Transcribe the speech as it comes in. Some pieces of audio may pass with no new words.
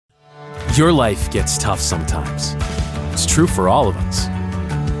Your life gets tough sometimes. It's true for all of us.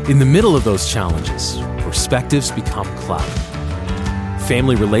 In the middle of those challenges, perspectives become clouded.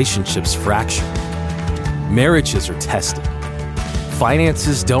 Family relationships fracture. Marriages are tested.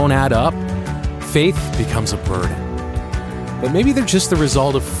 Finances don't add up. Faith becomes a burden. But maybe they're just the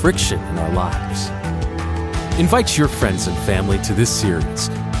result of friction in our lives. Invite your friends and family to this series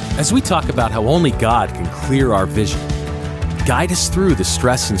as we talk about how only God can clear our vision, guide us through the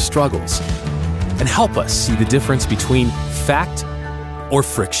stress and struggles, and help us see the difference between fact or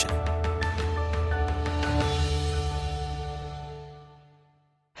friction.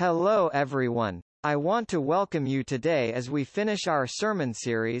 Hello everyone. I want to welcome you today as we finish our sermon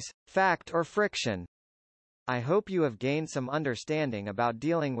series, Fact or Friction. I hope you have gained some understanding about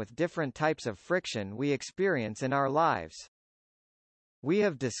dealing with different types of friction we experience in our lives. We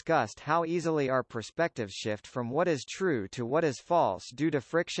have discussed how easily our perspectives shift from what is true to what is false due to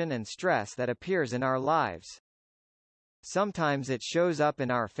friction and stress that appears in our lives. Sometimes it shows up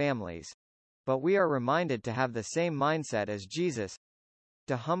in our families, but we are reminded to have the same mindset as Jesus,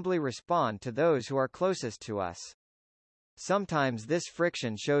 to humbly respond to those who are closest to us. Sometimes this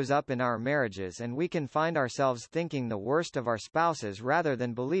friction shows up in our marriages and we can find ourselves thinking the worst of our spouses rather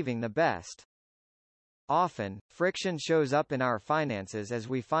than believing the best. Often, friction shows up in our finances as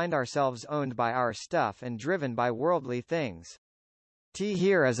we find ourselves owned by our stuff and driven by worldly things.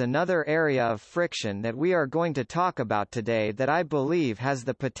 Here is another area of friction that we are going to talk about today that I believe has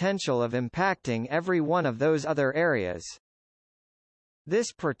the potential of impacting every one of those other areas.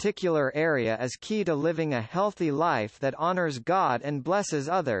 This particular area is key to living a healthy life that honors God and blesses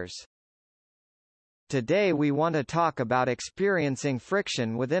others. Today we want to talk about experiencing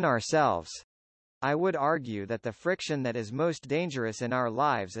friction within ourselves. I would argue that the friction that is most dangerous in our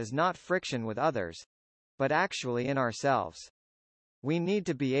lives is not friction with others, but actually in ourselves. We need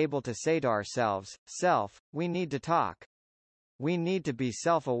to be able to say to ourselves, we need to talk. We need to be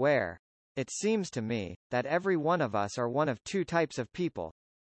self-aware. It seems to me that every one of us are one of two types of people.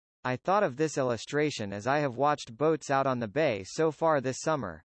 I thought of this illustration as I have watched boats out on the bay so far this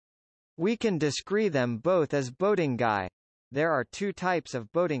summer. We can describe them both as boating guy. There are two types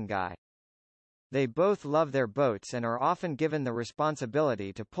of boating guy. They both love their boats and are often given the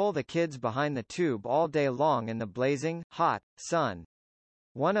responsibility to pull the kids behind the tube all day long in the blazing, hot sun.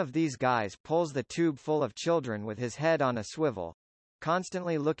 One of these guys pulls the tube full of children with his head on a swivel,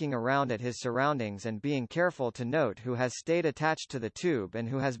 constantly looking around at his surroundings and being careful to note who has stayed attached to the tube and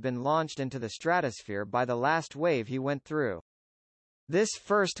who has been launched into the stratosphere by the last wave he went through. This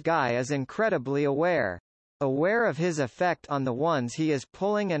first guy is incredibly aware of his effect on the ones he is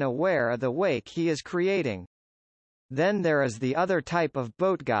pulling and aware of the wake he is creating. Then there is the other type of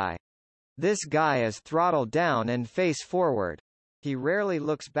boat guy. This guy is throttled down and face forward. He rarely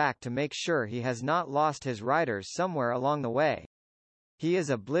looks back to make sure he has not lost his riders somewhere along the way. He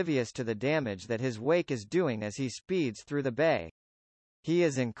is oblivious to the damage that his wake is doing as he speeds through the bay. He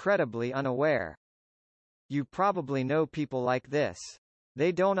is incredibly unaware. You probably know people like this.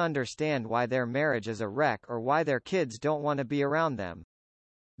 They don't understand why their marriage is a wreck or why their kids don't want to be around them.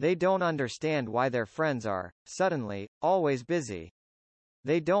 They don't understand why their friends are, suddenly, always busy.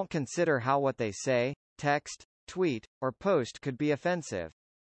 They don't consider how what they say, text, tweet, or post could be offensive.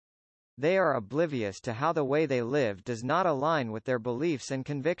 They are oblivious to how the way they live does not align with their beliefs and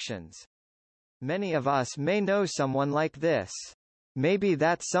convictions. Many of us may know someone like this. Maybe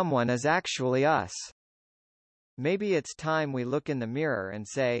that someone is actually us. Maybe it's time we look in the mirror and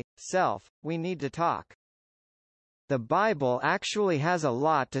say, we need to talk. The Bible actually has a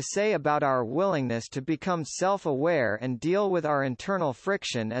lot to say about our willingness to become self-aware and deal with our internal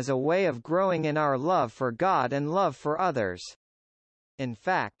friction as a way of growing in our love for God and love for others. In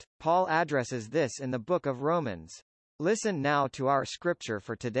fact, Paul addresses this in the book of Romans. Listen now to our scripture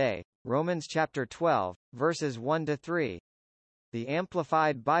for today, Romans chapter 12, verses 1-3. The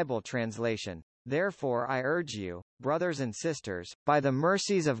Amplified Bible Translation. Therefore I urge you, brothers and sisters, by the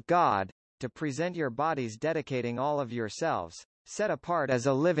mercies of God, to present your bodies dedicating all of yourselves, set apart as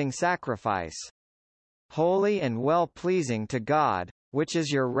a living sacrifice, holy and well-pleasing to God, which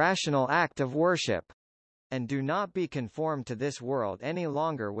is your rational act of worship. And do not be conformed to this world any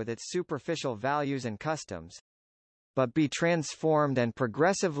longer with its superficial values and customs, but be transformed and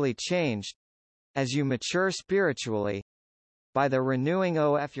progressively changed, as you mature spiritually, by the renewing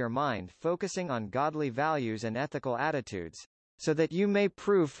of your mind, focusing on godly values and ethical attitudes, so that you may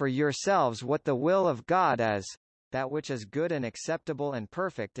prove for yourselves what the will of God is, that which is good and acceptable and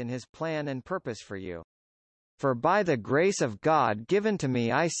perfect in His plan and purpose for you. For by the grace of God given to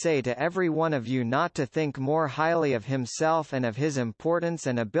me I say to every one of you not to think more highly of himself and of his importance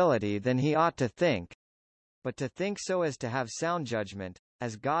and ability than he ought to think, but to think so as to have sound judgment,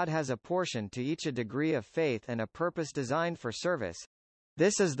 as God has apportioned to each a degree of faith and a purpose designed for service.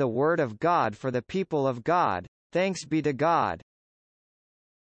 This is the word of God for the people of God. Thanks be to God.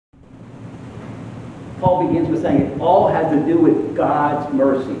 Paul begins with saying it all has to do with God's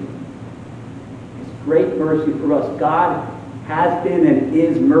mercy. His great mercy for us. God has been and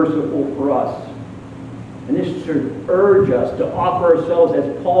is merciful for us. And this should urge us to offer ourselves,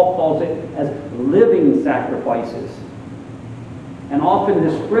 as Paul calls it, as living sacrifices. And often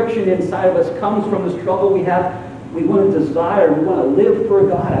this friction inside of us comes from the struggle we have. We want to desire, we want to live for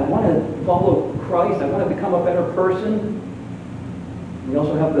God. I want to follow Christ. I want to become a better person. We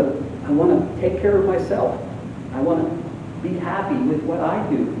also have I want to take care of myself. I want to be happy with what I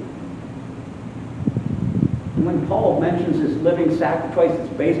do. And when Paul mentions this living sacrifice,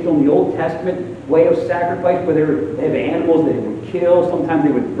 it's based on the Old Testament way of sacrifice, where they have animals they would kill. Sometimes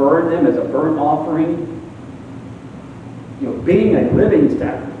they would burn them as a burnt offering. Being a living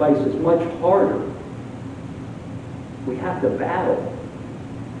sacrifice is much harder. We have to battle.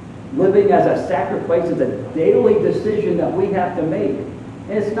 Living as a sacrifice is a daily decision that we have to make.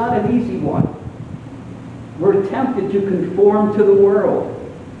 And it's not an easy one. We're tempted to conform to the world.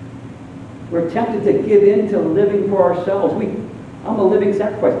 We're tempted to give in to living for ourselves. I'm a living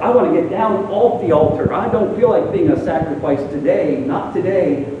sacrifice. I want to get down off the altar. I don't feel like being a sacrifice today. Not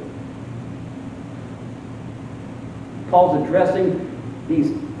today. Paul's addressing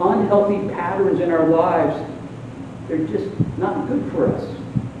these unhealthy patterns in our lives. They're just not good for us.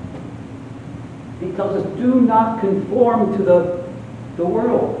 He tells us, do not conform to the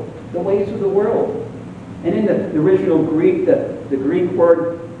world, the ways of the world. And in the original Greek, the Greek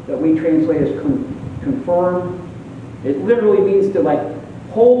word that we translate as conform, it literally means to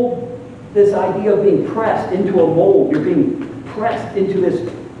hold this idea of being pressed into a mold. You're being pressed into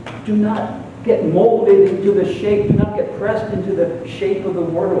this. Do not get molded into the shape. Do not get pressed into the shape of the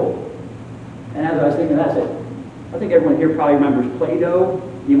world. And as I was thinking, I think everyone here probably remembers Play-Doh.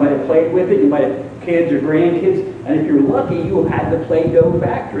 You might have played with it. You might have kids or grandkids. And if you're lucky, you have had the Play-Doh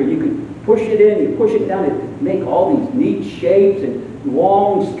factory. You could push it in, you push it down, and make all these neat shapes and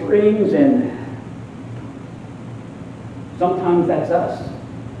long strings. And sometimes that's us.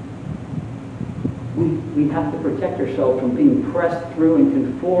 We have to protect ourselves from being pressed through and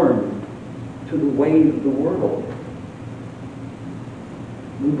conformed to the ways of the world.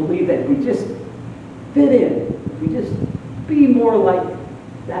 We believe that if we just fit in, if we just be more like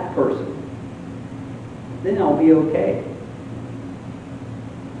that person, then I'll be okay.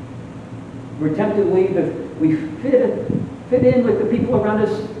 We're tempted to believe that if we fit in with the people around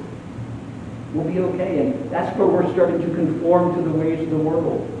us, we'll be okay. And that's where we're starting to conform to the ways of the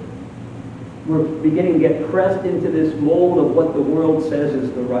world. We're beginning to get pressed into this mold of what the world says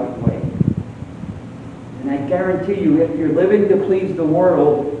is the right way. And I guarantee you, if you're living to please the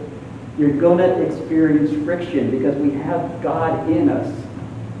world, you're going to experience friction because we have God in us.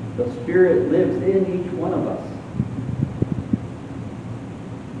 The Spirit lives in each one of us.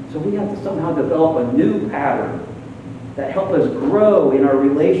 So we have to somehow develop a new pattern that helps us grow in our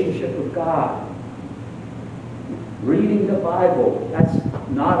relationship with God. Reading the Bible, that's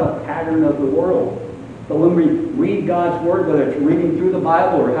not a pattern of the world. But when we read God's Word, whether it's reading through the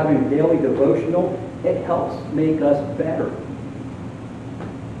Bible or having a daily devotional, it helps make us better.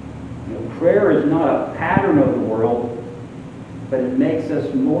 Prayer is not a pattern of the world, but it makes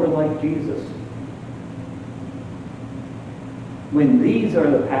us more like Jesus. When these are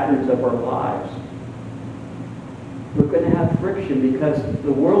the patterns of our lives, we're going to have friction because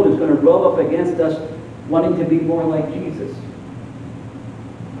the world is going to rub up against us wanting to be more like Jesus.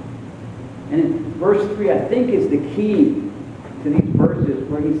 And in verse 3, I think is the key to these verses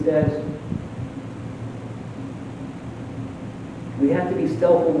where he says, we have to be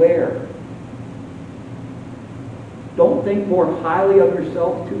self-aware. Don't think more highly of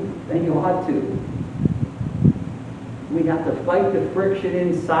yourself than you ought to. We have to fight the friction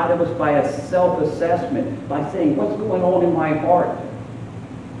inside of us by a self-assessment, by saying, what's going on in my heart?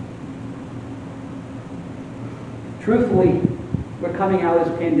 Truthfully, we're coming out of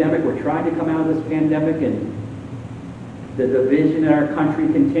this pandemic. We're trying to come out of this pandemic, and the division in our country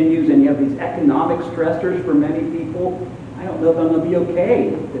continues, and you have these economic stressors for many people. I don't know if I'm going to be okay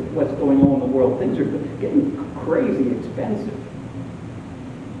with what's going on in the world. Things are getting crazy expensive.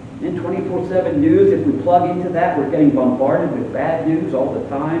 In 24/7 news, if we plug into that, we're getting bombarded with bad news all the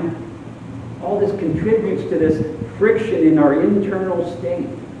time. All this contributes to this friction in our internal state.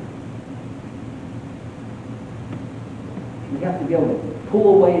 We have to be able to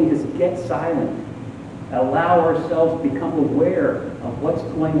pull away and just get silent. Allow ourselves to become aware of what's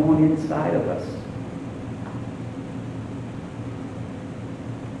going on inside of us.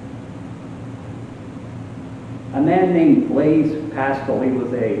 A man named Blaise Pascal, he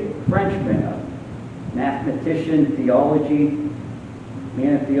was a Frenchman, a mathematician,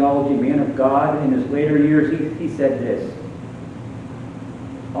 man of theology, man of God. In his later years, he said this: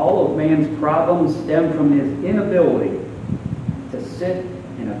 all of man's problems stem from his inability to sit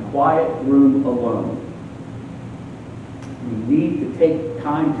in a quiet room alone. We need to take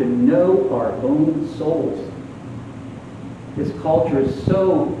time to know our own souls. This culture is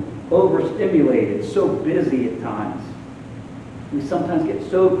so overstimulated, so busy at times. We sometimes get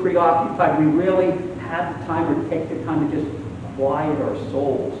so preoccupied, we really have the time or take the time to just quiet our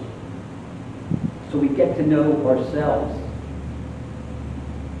souls so we get to know ourselves.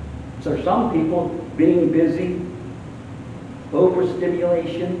 So some people, being busy,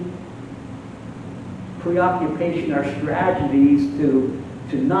 overstimulation, preoccupation are strategies to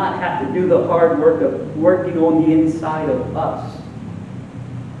not have to do the hard work of working on the inside of us.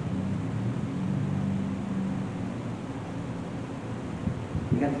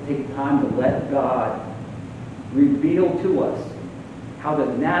 We have to take time to let God reveal to us how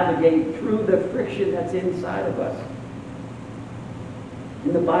to navigate through the friction that's inside of us.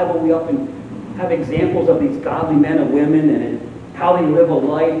 In the Bible, we often have examples of these godly men and women and how they live a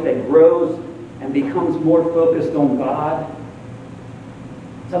life that grows and becomes more focused on God.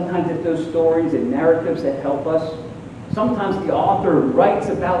 Sometimes it's those stories and narratives that help us. Sometimes the author writes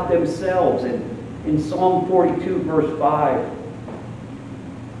about themselves in Psalm 42, verse 5.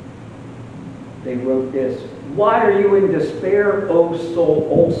 They wrote this: "Why are you in despair, O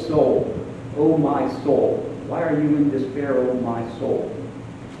soul, O my soul? Why are you in despair, O my soul?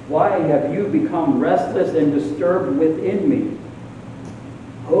 Why have you become restless and disturbed within me?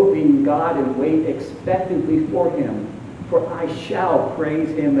 Hoping in God and wait expectantly for him, for I shall praise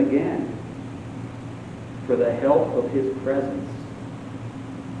him again for the help of his presence."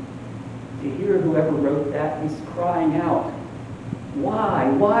 To hear whoever wrote that, he's crying out, why?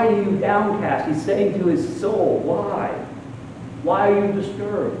 Why are you downcast? He's saying to his soul, why? Why are you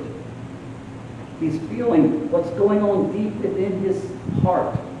disturbed? He's feeling what's going on deep within his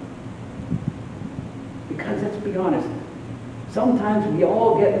heart. Because let's be honest, sometimes we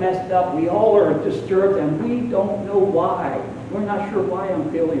all get messed up, we all are disturbed, and we don't know why. We're not sure why I'm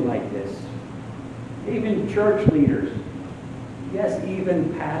feeling like this. Even church leaders, yes,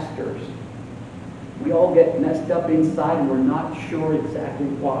 even pastors. We all get messed up inside and we're not sure exactly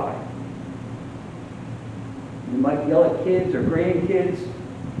why. You might yell at kids or grandkids,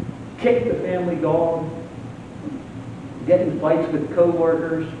 kick the family dog, get in fights with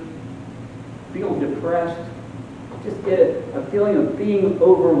coworkers, feel depressed, just get a feeling of being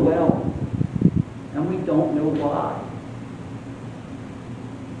overwhelmed, and we don't know why.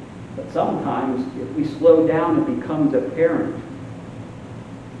 But sometimes, if we slow down, it becomes apparent.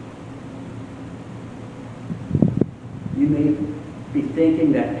 You may be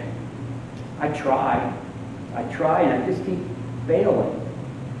thinking that I try, and I just keep failing.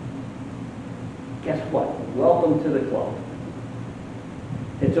 Guess what? Welcome to the club.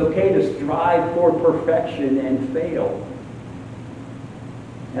 It's okay to strive for perfection and fail.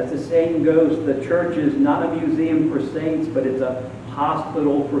 As the saying goes, the church is not a museum for saints, but it's a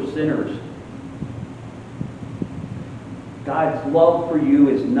hospital for sinners. God's love for you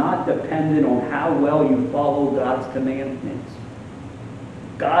is not dependent on how well you follow God's commandments.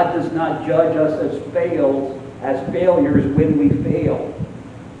 God does not judge us as failures when we fail.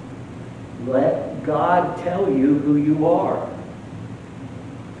 Let God tell you who you are.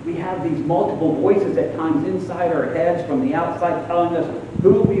 We have these multiple voices at times inside our heads from the outside telling us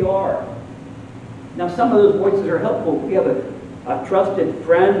who we are. Now, some of those voices are helpful. If we have a trusted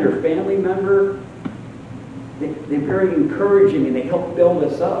friend or family member, they're very encouraging and they help build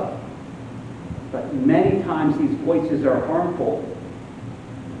us up. But many times these voices are harmful.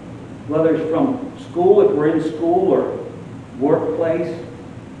 Whether it's from school, if we're in school, or workplace,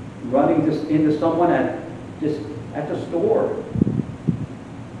 running into someone at the store.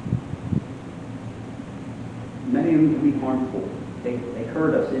 Many of them can be harmful. They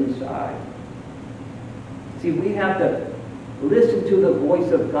hurt us inside. See, we have to listen to the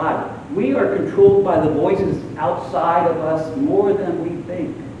voice of God. We are controlled by the voices outside of us more than we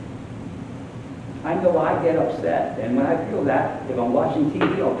think. I know I get upset, and when I feel that, if I'm watching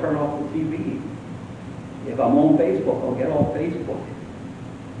TV, I'll turn off the TV. If I'm on Facebook, I'll get off Facebook.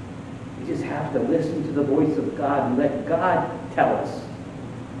 We just have to listen to the voice of God and let God tell us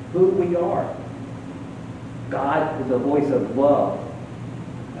who we are. God is a voice of love,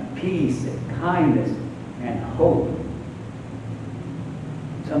 and peace, and kindness, and hope.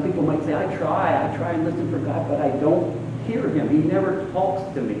 Some people might say, I try and listen for God, but I don't hear him. He never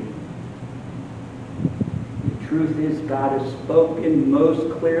talks to me. The truth is, God has spoken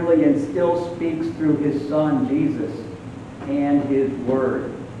most clearly and still speaks through his Son, Jesus, and his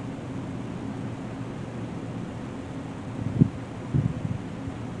Word.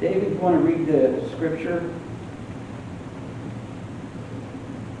 David, you want to read the scripture?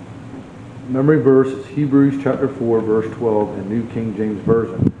 Memory verse is Hebrews chapter 4, verse 12 in New King James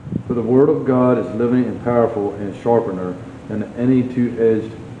Version. For the word of God is living and powerful and sharpener than any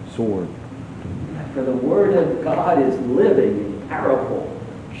two-edged sword. For the word of God is living and powerful,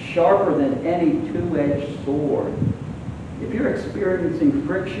 sharper than any two-edged sword. If you're experiencing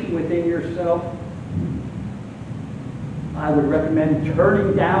friction within yourself, I would recommend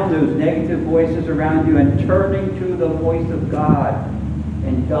turning down those negative voices around you and turning to the voice of God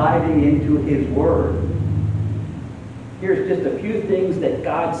and diving into his Word. Here's just a few things that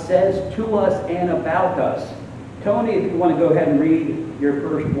God says to us and about us. Tony, if you want to go ahead and read your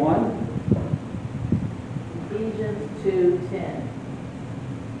first one. Ephesians 2:10.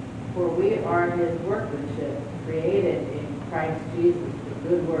 For we are his workmanship, created in Christ Jesus for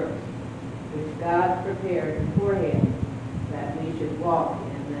good works, which God prepared beforehand that we should walk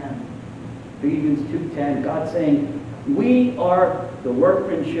in them. Ephesians 2:10, God saying, we are the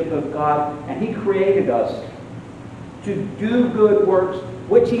workmanship of God, and he created us to do good works,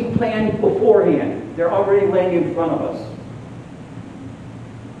 which he planned beforehand. They're already laying in front of us.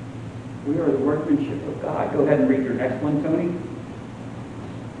 We are the workmanship of God. Go ahead and read your next one, Tony.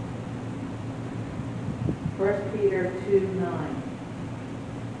 1 Peter 2:9.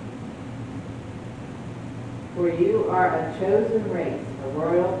 For you are a chosen race, a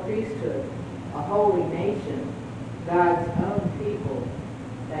royal priesthood, a holy nation, God's own people,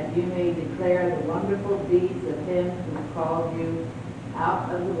 that you may declare the wonderful deeds of him who called you out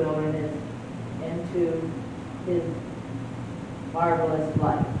of the wilderness into his marvelous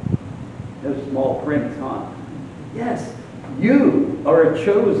light. No small print, huh? Yes, you are a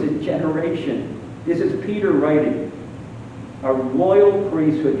chosen generation. This is Peter writing. A royal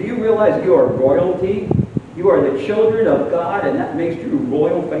priesthood. Do you realize you are royalty? You are the children of God, and that makes you a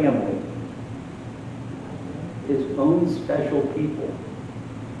royal family. His own special people.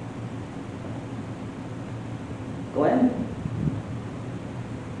 Glenn?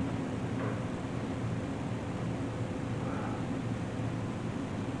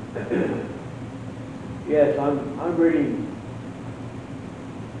 Yes, I'm reading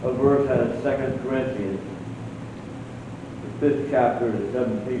a verse out of 2 Corinthians, the 5th chapter, the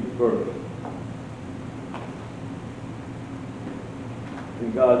 17th verse.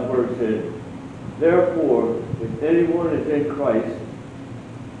 And God's word says, therefore, if anyone is in Christ,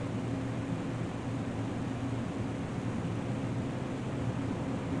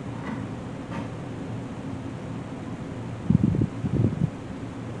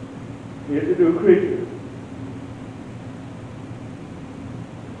 he is a new creature.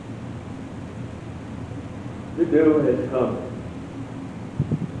 The new has come.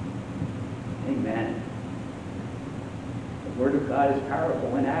 Amen. The Word of God is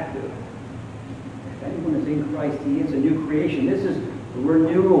powerful and active. If anyone is in Christ, he is a new creation. This is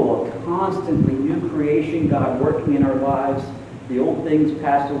renewal, a constantly new creation, God working in our lives. The old things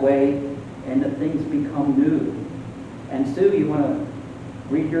pass away, and the things become new. And Sue, you want to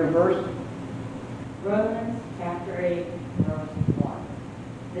read your verse? Romans chapter 8, verse 1.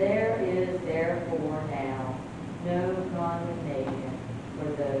 There is therefore now no condemnation for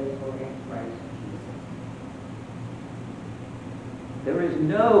those who are in Christ Jesus. There is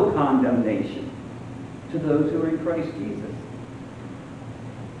no condemnation to those who are in Christ Jesus,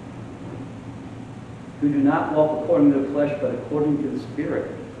 who do not walk according to the flesh, but according to the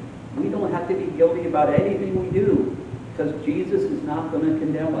Spirit. We don't have to be guilty about anything we do, because Jesus is not going to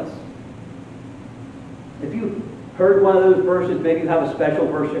condemn us. If you heard one of those verses, maybe you have a special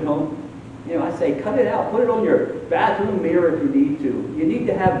verse at home, I say cut it out. Put it on your bathroom mirror if you need to. You need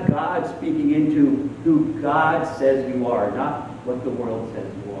to have God speaking into who God says you are, not what the world says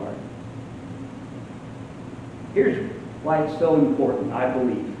you are. Here's why it's so important, I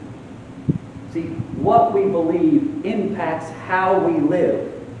believe. See, what we believe impacts how we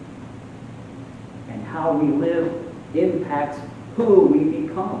live. And how we live impacts who we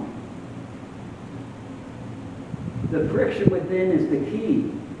become. The friction within is the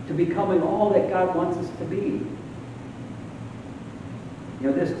key to becoming all that God wants us to be.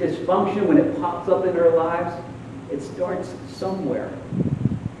 This dysfunction, when it pops up in our lives, it starts somewhere.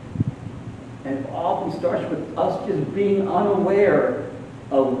 And it often starts with us just being unaware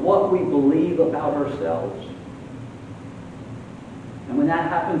of what we believe about ourselves. And when that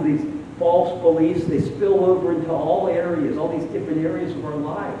happens, these false beliefs, they spill over into all areas, all these different areas of our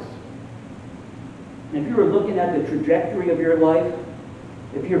lives. And if you were looking at the trajectory of your life,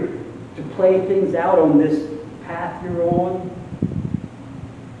 if you're to play things out on this path you're on,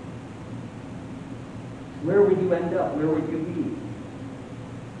 where would you end up? Where would you be?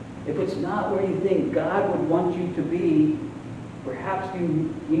 If it's not where you think God would want you to be, perhaps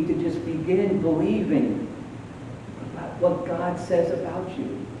you need to just begin believing about what God says about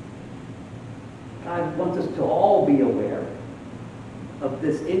you. God wants us to all be aware of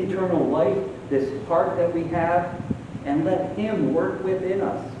this internal life, this heart that we have, and let Him work within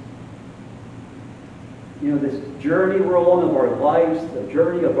us. You know, this journey we're on of our lives, the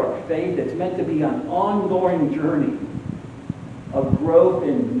journey of our faith, it's meant to be an ongoing journey of growth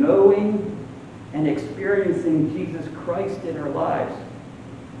in knowing and experiencing Jesus Christ in our lives.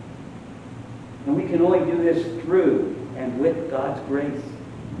 And we can only do this through and with God's grace.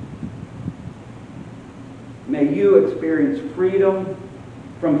 May you experience freedom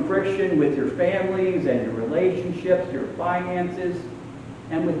from friction with your families and your relationships, your finances,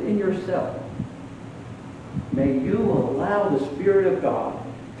 and within yourself. May you allow the Spirit of God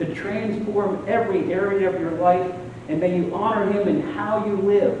to transform every area of your life, and may you honor Him in how you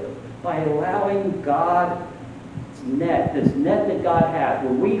live by allowing God's net, this net that God has.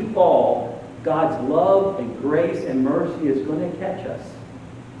 When we fall, God's love and grace and mercy is going to catch us.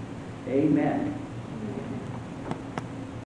 Amen.